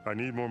 I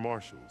need more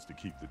marshals to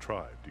keep the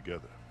tribe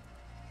together.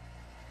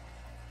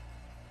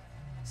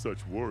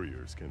 Such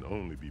warriors can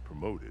only be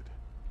promoted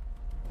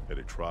at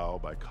a trial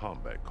by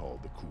combat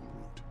called the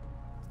Kulrut.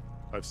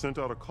 I've sent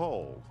out a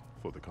call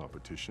for the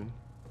competition,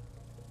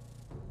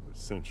 But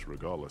since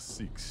Regalla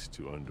seeks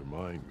to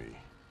undermine me,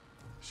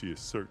 she is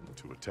certain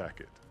to attack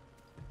it.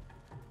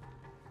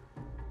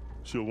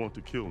 She'll want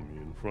to kill me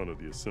in front of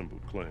the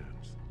assembled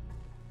clans.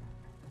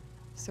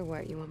 So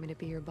what, you want me to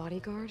be your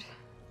bodyguard?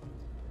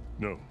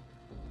 No.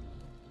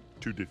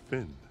 To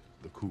defend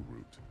the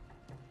Kulrut.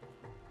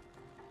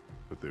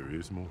 But there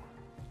is more.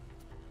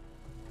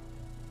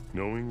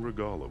 Knowing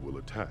Regalla will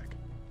attack,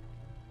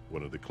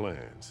 one of the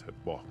clans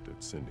had balked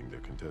at sending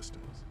their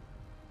contestants.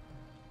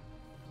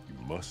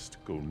 You must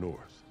go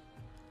north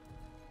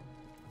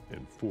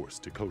and force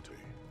Tekotteh,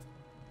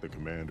 the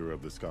commander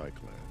of the Sky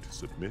Clan, to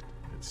submit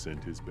and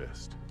send his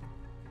best.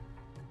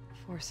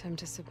 Force him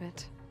to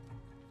submit?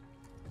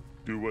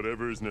 Do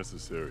whatever is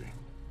necessary.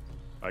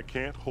 I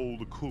can't hold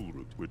the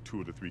Kulrut with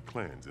 2 of the 3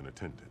 clans in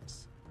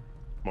attendance.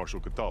 Marshal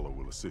Kothalla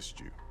will assist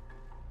you.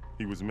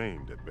 He was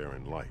maimed at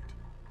Barren Light,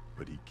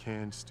 but he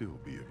can still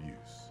be of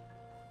use.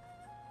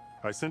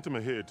 I sent him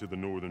ahead to the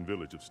northern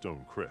village of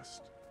Stone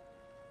Crest.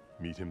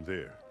 Meet him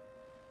there,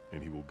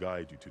 and he will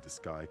guide you to the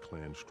Sky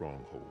Clan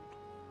stronghold.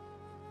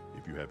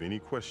 If you have any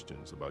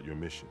questions about your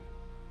mission,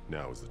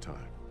 now is the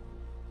time.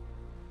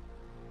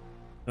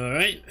 All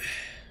right.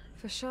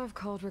 Fashav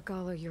called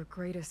Regalla your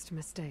greatest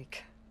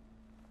mistake.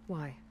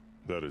 Why?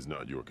 That is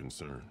not your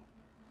concern.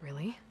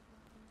 Really?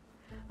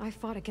 I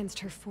fought against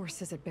her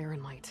forces at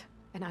Barren Light,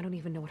 and I don't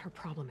even know what her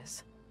problem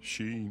is.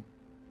 She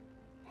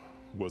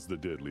was the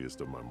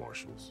deadliest of my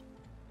marshals,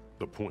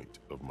 the point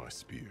of my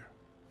spear.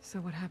 So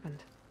what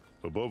happened?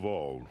 Above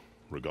all,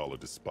 Regalla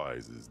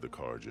despises the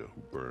Carja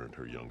who burned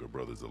her younger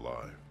brothers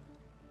alive.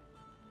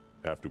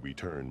 After we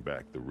turned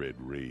back the Red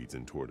Raids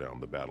and tore down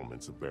the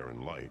battlements of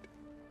Barren Light,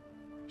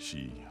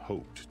 she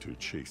hoped to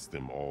chase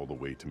them all the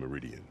way to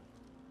Meridian.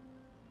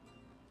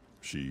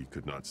 She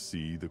could not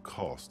see the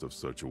cost of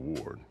such a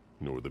war,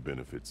 nor the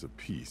benefits of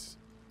peace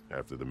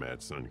after the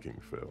Mad Sun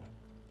King fell.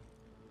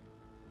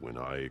 When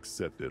I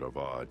accepted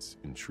Avad's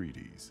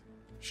entreaties,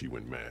 she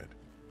went mad,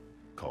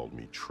 called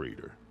me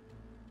traitor,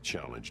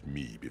 challenged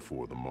me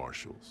before the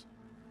marshals.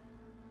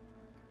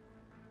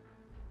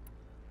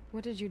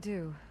 What did you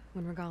do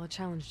when Regalla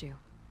challenged you?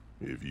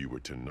 If you were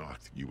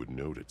Tenakth, you would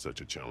know that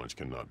such a challenge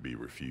cannot be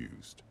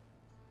refused.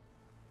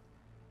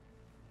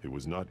 It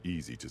was not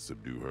easy to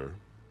subdue her.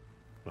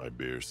 I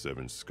bear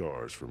 7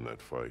 scars from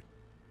that fight.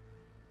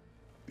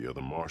 The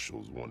other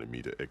marshals wanted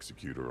me to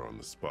execute her on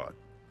the spot,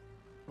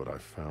 but I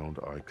found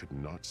I could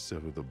not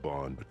sever the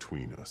bond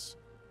between us.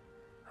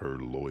 Her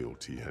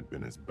loyalty had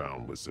been as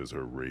boundless as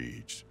her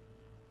rage,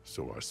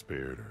 so I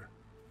spared her.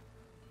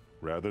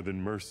 Rather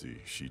than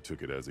mercy, she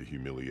took it as a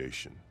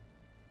humiliation,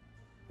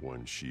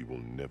 one she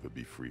will never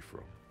be free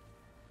from.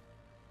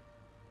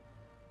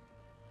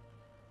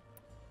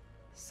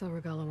 So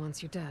Regalla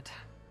wants you dead?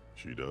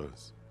 She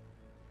does.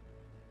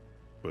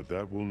 But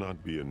that will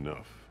not be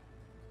enough.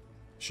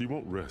 She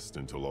won't rest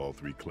until all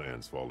 3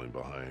 clans fall in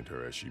behind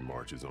her as she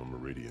marches on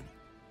Meridian.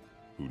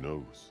 Who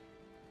knows?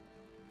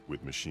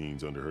 With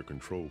machines under her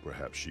control,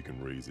 perhaps she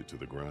can raze it to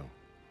the ground.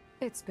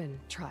 It's been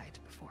tried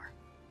before.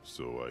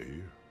 So I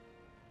hear.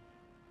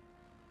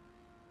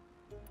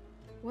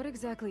 What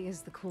exactly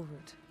is the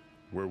Kulrut?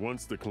 Where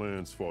once the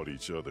clans fought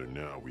each other,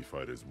 now we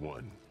fight as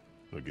one,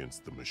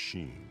 against the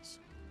machines.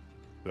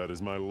 That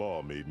is my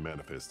law made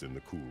manifest in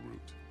the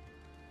Kulrut.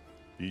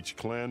 Each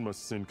clan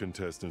must send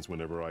contestants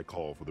whenever I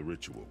call for the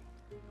ritual.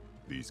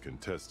 These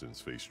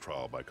contestants face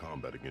trial by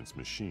combat against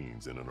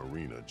machines in an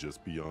arena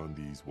just beyond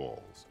these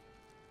walls.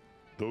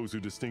 Those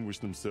who distinguish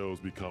themselves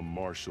become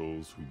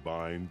marshals who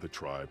bind the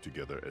tribe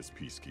together as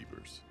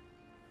peacekeepers.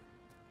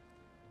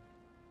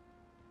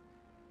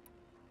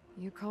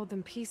 You called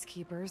them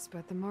peacekeepers,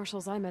 but the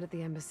marshals I met at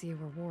the embassy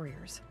were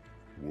warriors.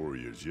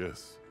 Warriors,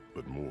 yes,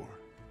 but more.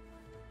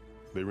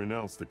 They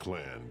renounce the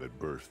clan that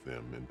birthed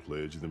them and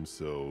pledge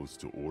themselves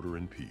to order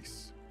and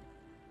peace.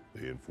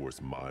 They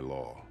enforce my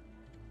law.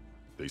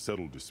 They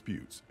settle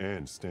disputes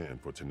and stand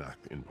for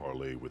Tenakth in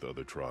parley with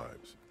other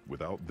tribes.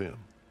 Without them,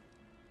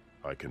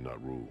 I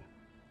cannot rule,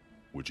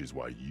 which is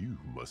why you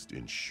must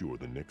ensure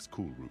the next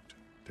Kulrut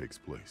takes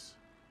place.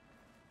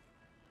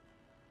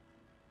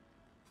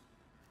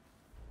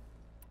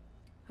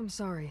 I'm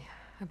sorry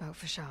about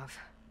Fashav.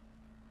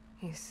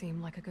 He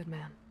seemed like a good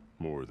man.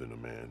 More than a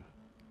man.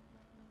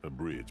 A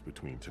bridge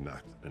between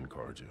Tenakth and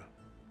Carja.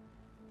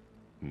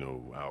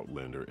 No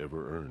Outlander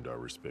ever earned our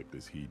respect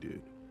as he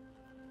did.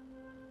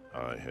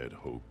 I had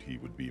hoped he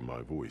would be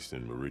my voice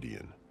in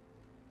Meridian.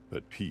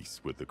 That peace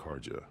with the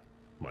Carja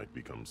might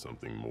become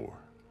something more.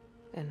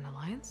 An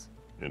alliance?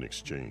 In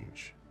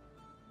exchange.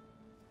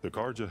 The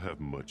Carja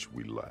have much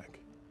we lack.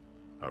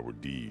 Our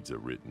deeds are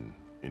written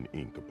in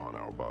ink upon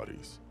our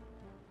bodies.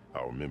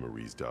 Our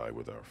memories die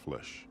with our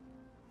flesh.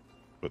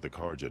 But the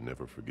Carja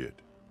never forget.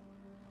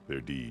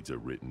 Their deeds are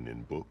written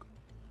in book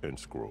and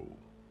scroll.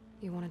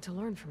 You wanted to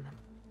learn from them?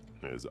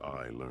 As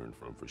I learned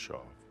from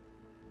Fashav.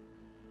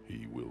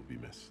 He will be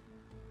missed.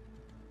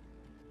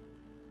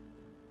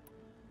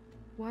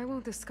 Why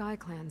won't the Sky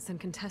Clan send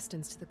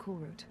contestants to the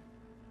Kulrut?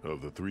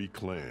 Of the 3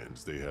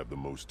 clans, they have the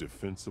most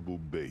defensible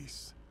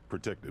base,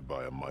 protected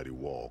by a mighty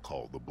wall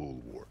called the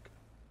Bulwark.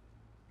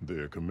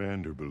 Their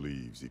commander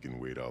believes he can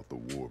wait out the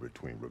war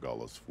between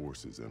Regalla's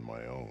forces and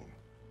my own,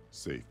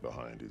 safe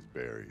behind his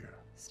barrier.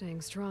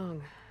 Staying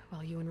strong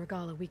while you and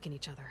Regalla weaken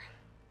each other.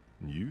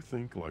 You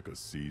think like a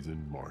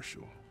seasoned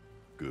marshal.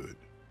 Good.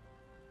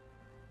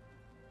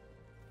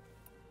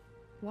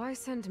 Why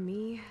send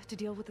me to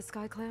deal with the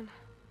Sky Clan?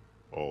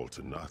 All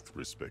Tenakth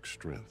respect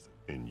strength,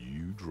 and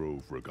you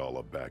drove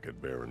Regalla back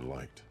at Barren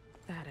Light.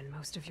 That and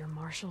most of your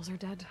marshals are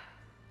dead?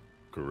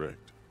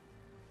 Correct.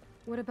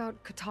 What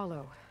about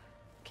Kotallo?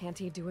 Can't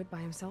he do it by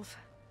himself?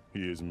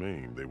 He is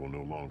maimed. They will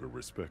no longer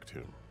respect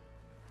him.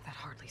 That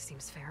hardly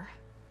seems fair.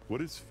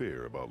 What is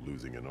fair about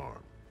losing an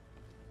arm?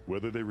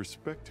 Whether they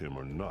respect him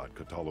or not,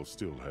 Kotallo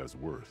still has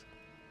worth.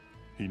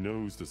 He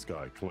knows the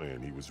Sky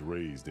Clan. He was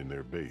raised in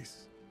their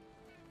base.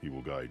 He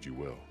will guide you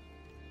well.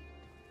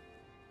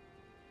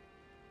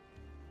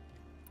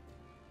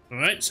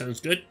 Alright, sounds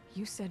good.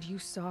 You said you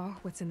saw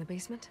what's in the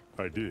basement?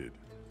 I did.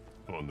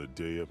 On the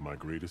day of my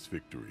greatest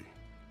victory.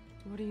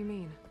 What do you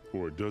mean?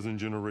 For a dozen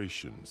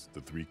generations,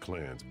 the three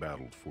clans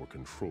battled for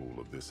control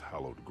of this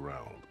hallowed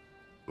ground.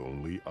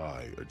 Only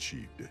I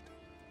achieved it.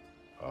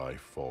 I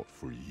fought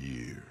for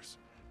years,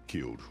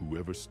 killed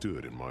whoever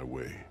stood in my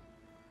way.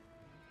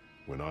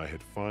 When I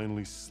had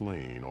finally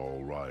slain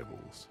all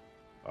rivals,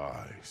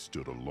 I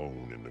stood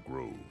alone in the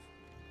grove.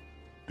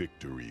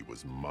 Victory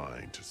was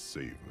mine to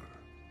savor,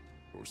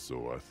 or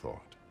so I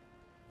thought.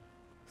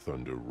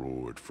 Thunder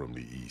roared from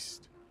the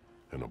east,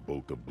 and a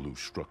bolt of blue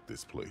struck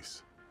this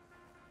place.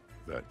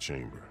 That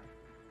chamber.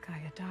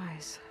 Gaia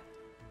dies,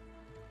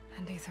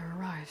 and Aether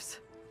arrives.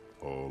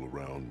 All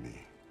around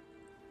me,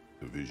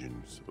 the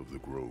visions of the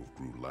grove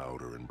grew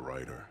louder and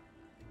brighter,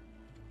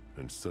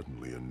 and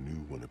suddenly a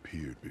new one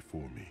appeared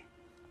before me.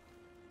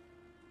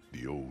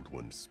 The old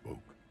one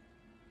spoke,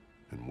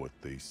 and what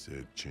they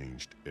said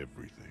changed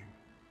everything.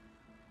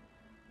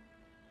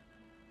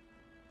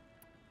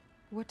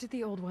 What did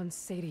the old ones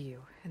say to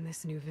you in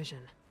this new vision?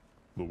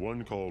 The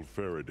one called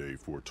Faraday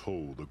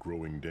foretold the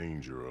growing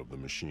danger of the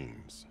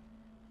machines,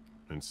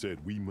 and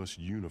said we must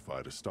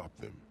unify to stop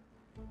them.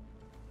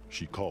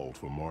 She called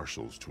for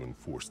marshals to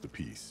enforce the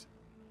peace.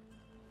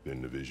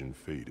 Then the vision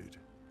faded,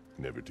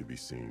 never to be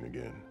seen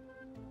again.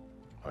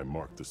 I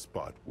marked the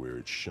spot where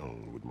it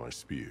shone with my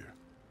spear,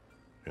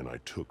 and I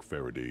took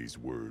Faraday's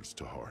words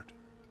to heart.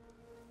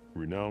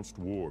 Renounced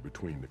war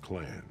between the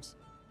clans,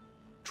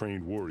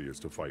 trained warriors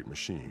to fight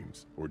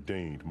machines,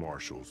 ordained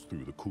marshals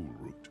through the Cool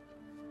Route.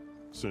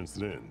 Since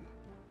then,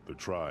 the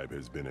tribe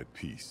has been at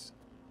peace,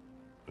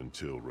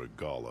 until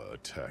Regalla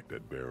attacked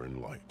at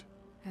Barren Light.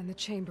 And the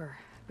chamber,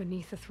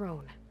 beneath the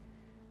throne.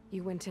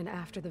 You went in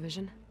after the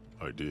vision?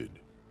 I did.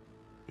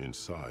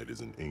 Inside is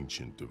an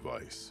ancient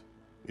device.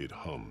 It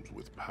hums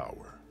with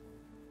power.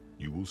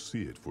 You will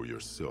see it for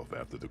yourself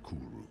after the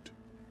Cool Route.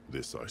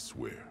 This I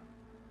swear.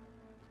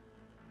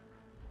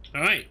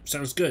 Alright,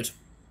 sounds good.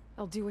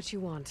 I'll do what you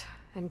want,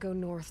 and go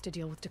north to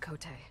deal with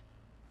Tekotteh.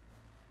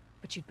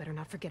 But you'd better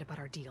not forget about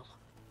our deal.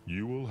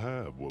 You will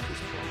have what was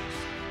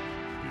promised,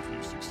 if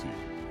you succeed.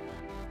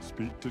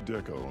 Speak to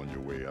Dekka on your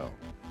way out.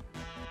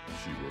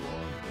 She will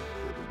arm you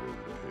for the road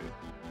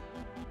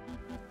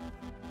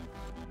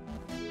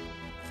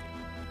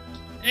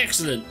ahead.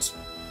 Excellent.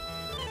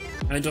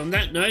 And on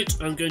that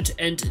note, I'm going to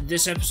end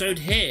this episode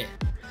here.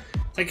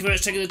 Thank you very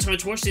much for taking the time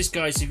to watch this,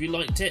 guys. If you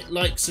liked it,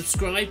 like,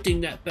 subscribe, ding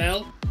that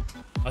bell.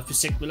 I've been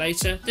Sigma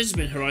Later. This has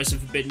been Horizon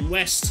Forbidden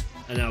West,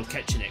 and I'll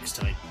catch you next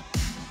time.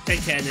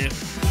 Take care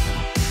now.